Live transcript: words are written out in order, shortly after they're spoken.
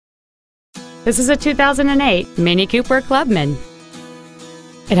This is a 2008 Mini Cooper Clubman.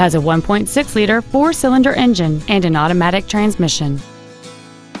 It has a 1.6-liter four-cylinder engine and an automatic transmission.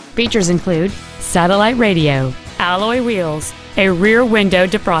 Features include satellite radio, alloy wheels, a rear window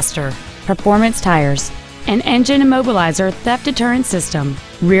defroster, performance tires, an engine immobilizer theft deterrent system,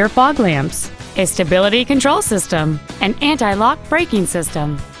 rear fog lamps, a stability control system, an anti-lock braking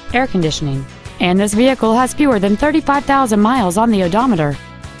system, air conditioning, and this vehicle has fewer than 35,000 miles on the odometer.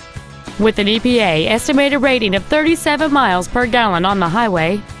 With an EPA estimated rating of 37 miles per gallon on the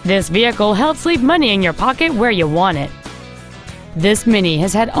highway, this vehicle helps leave money in your pocket where you want it. This Mini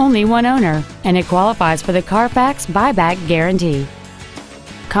has had only one owner, and it qualifies for the Carfax buyback guarantee.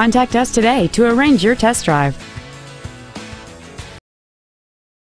 Contact us today to arrange your test drive.